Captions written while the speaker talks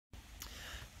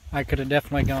I could have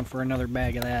definitely gone for another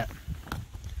bag of that.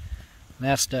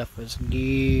 That stuff was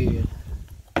good.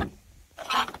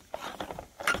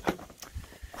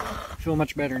 Feel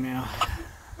much better now.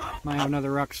 Might have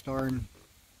another rock star and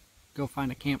go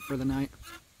find a camp for the night.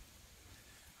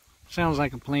 Sounds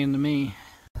like a plan to me.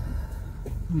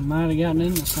 Might have gotten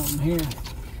into something here.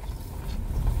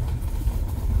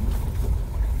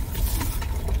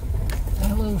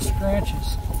 Hello,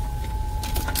 scratches.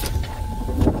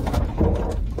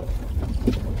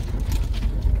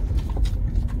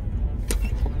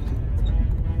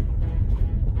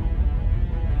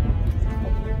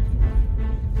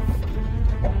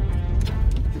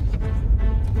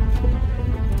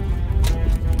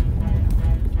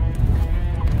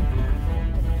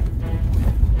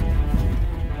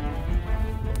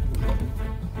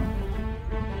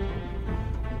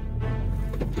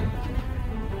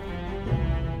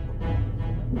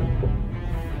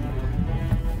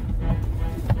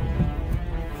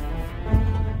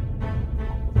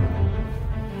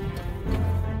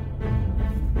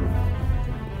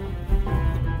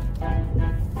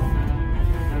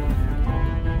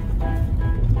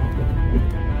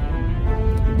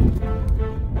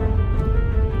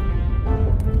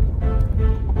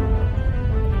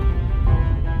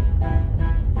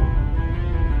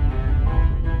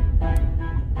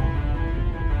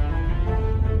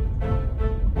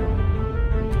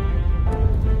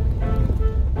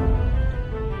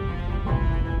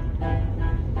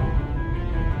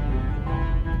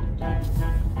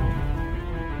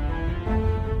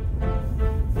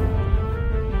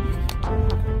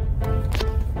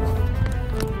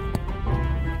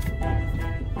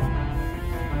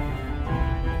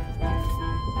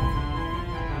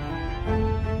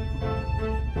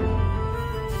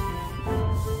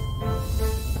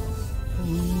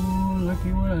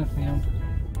 I found.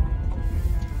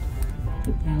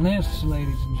 And this,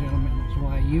 ladies and gentlemen, is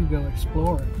why you go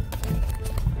exploring.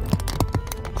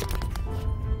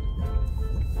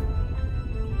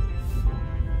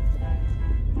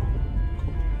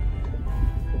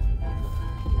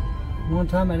 One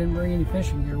time I didn't bring any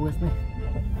fishing gear with me.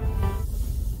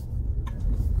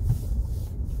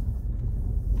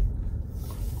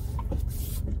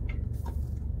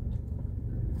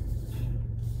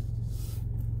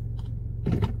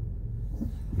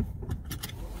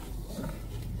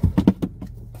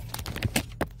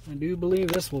 I do believe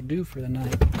this will do for the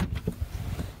night.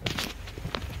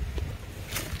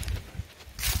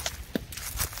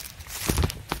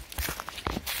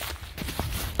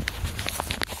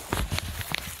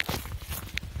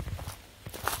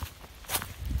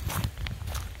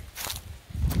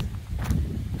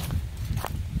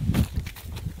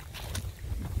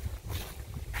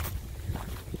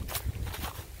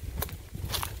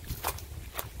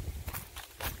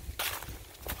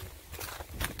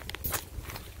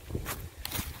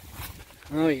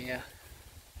 Oh yeah.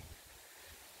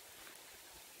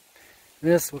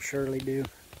 This will surely do.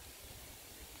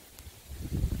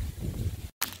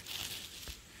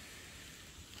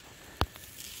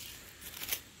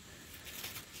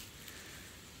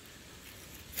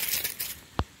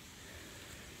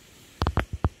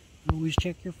 Always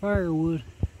check your firewood.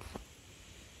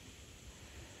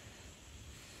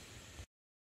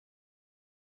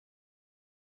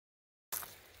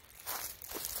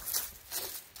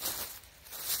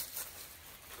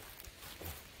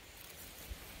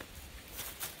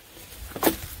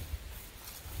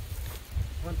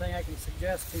 One thing I can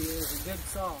suggest to you is a good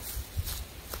saw,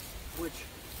 which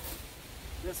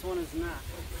this one is not.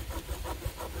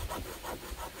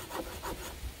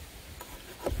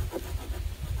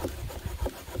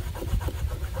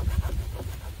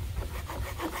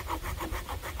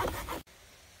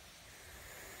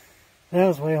 That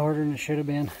was way harder than it should have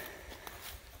been.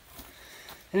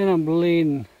 And I'm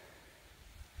bleeding.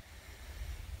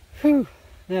 Whew,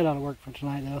 that ought to work for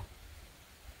tonight though.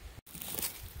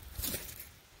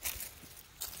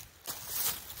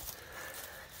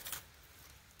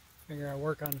 Figure I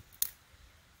work on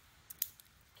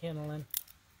kindling.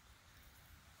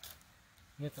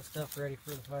 Get the stuff ready for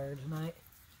the fire tonight.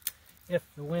 If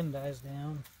the wind dies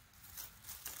down.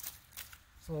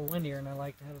 It's a little windier and I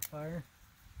like to have a fire.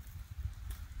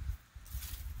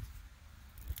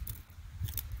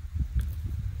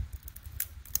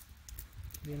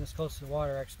 Being this close to the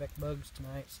water, I expect bugs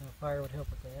tonight, so a fire would help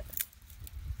with that.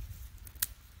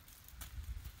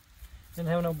 Didn't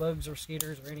have no bugs or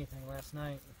mosquitoes or anything last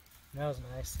night. That was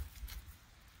nice.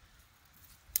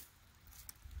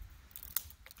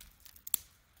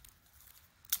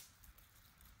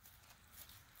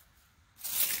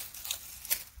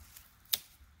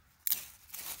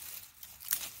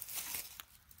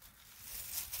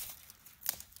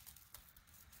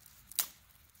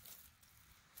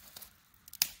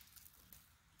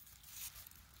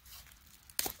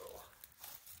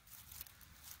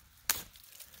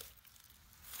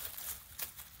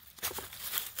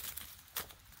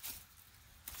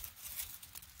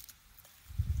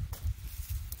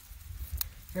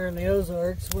 Here in the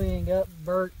Ozarks, we ain't got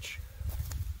birch.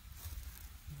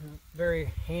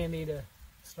 Very handy to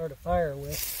start a fire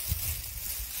with.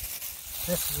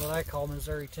 This is what I call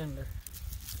Missouri tinder.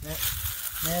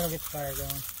 That'll get the fire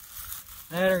going.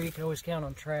 That, or you can always count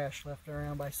on trash left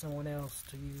around by someone else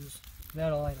to use.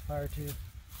 That'll light a fire too.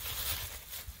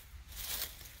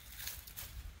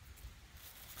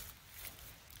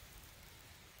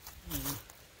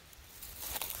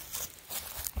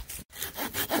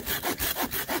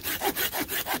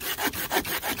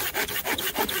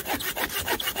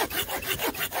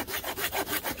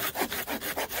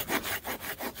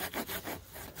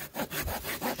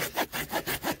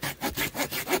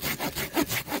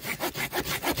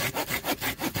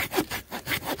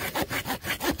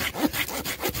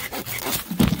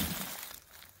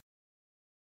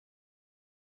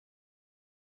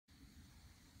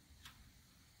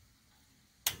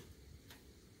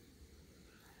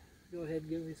 Go ahead and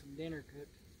give me some dinner cooked.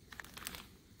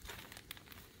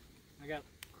 I got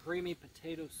creamy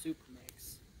potato soup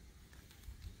mix.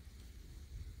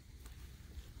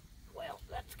 Well,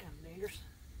 that's kind of dangerous.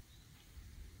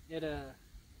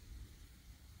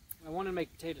 I wanted to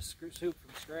make potato soup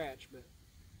from scratch, but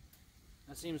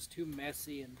that seems too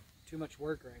messy and too much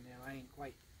work right now. I ain't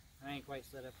quite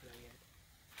set up for that yet.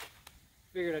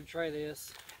 Figured I'd try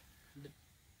this.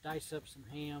 Dice up some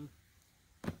ham,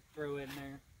 throw it in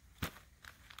there.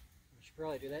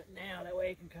 Probably do that now, that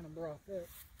way it can kind of broth up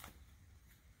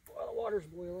while the water's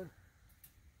boiling.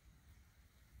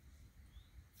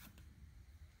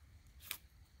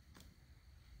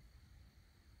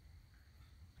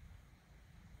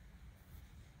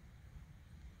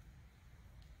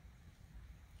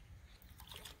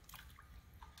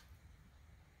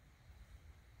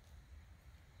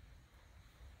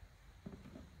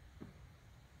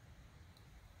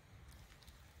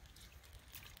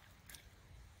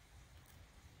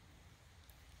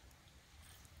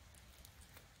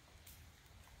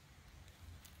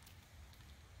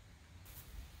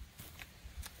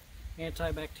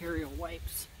 Antibacterial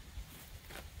wipes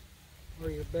are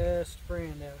your best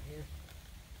friend out here.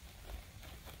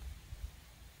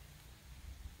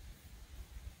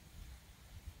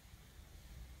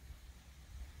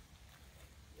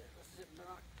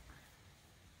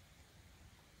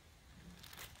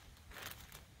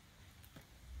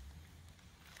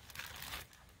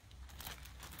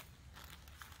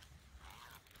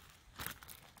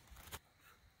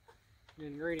 The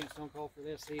ingredients don't call for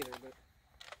this either, but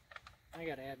I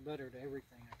gotta add butter to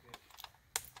everything I cook.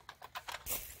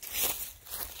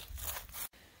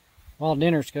 While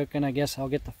dinner's cooking, I guess I'll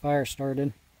get the fire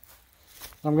started.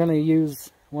 I'm gonna use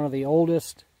one of the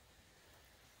oldest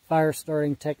fire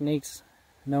starting techniques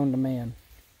known to man.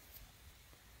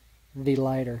 The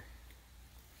lighter.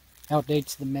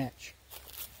 Outdates the match.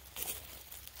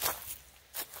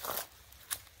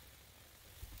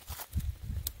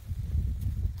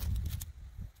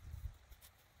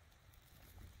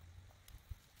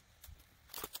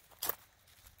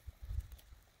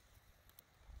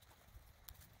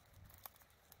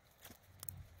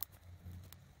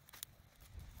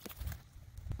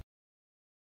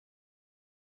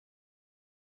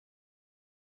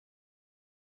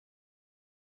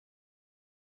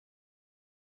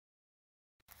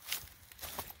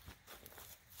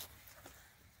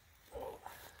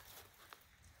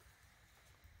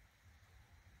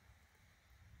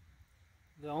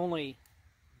 The only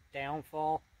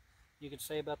downfall you could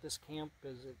say about this camp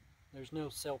is that there's no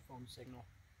cell phone signal.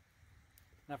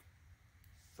 And I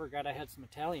forgot I had some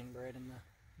Italian bread in the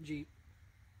Jeep.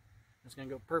 It's going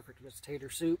to go perfect with this tater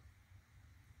soup.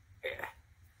 Yeah.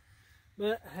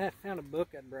 But I found a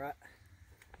book I brought.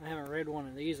 I haven't read one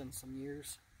of these in some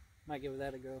years. Might give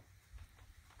that a go.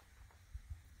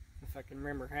 If I can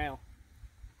remember how.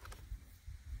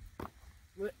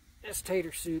 But this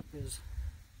tater soup is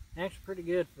actually pretty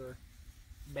good for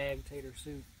bagged tater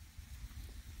soup.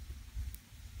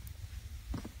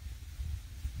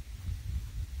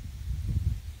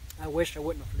 I wish I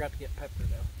wouldn't have forgot to get pepper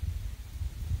though.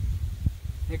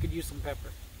 It could use some pepper.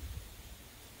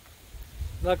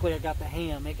 Luckily I got the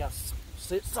ham. It got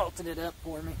salted it up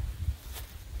for me.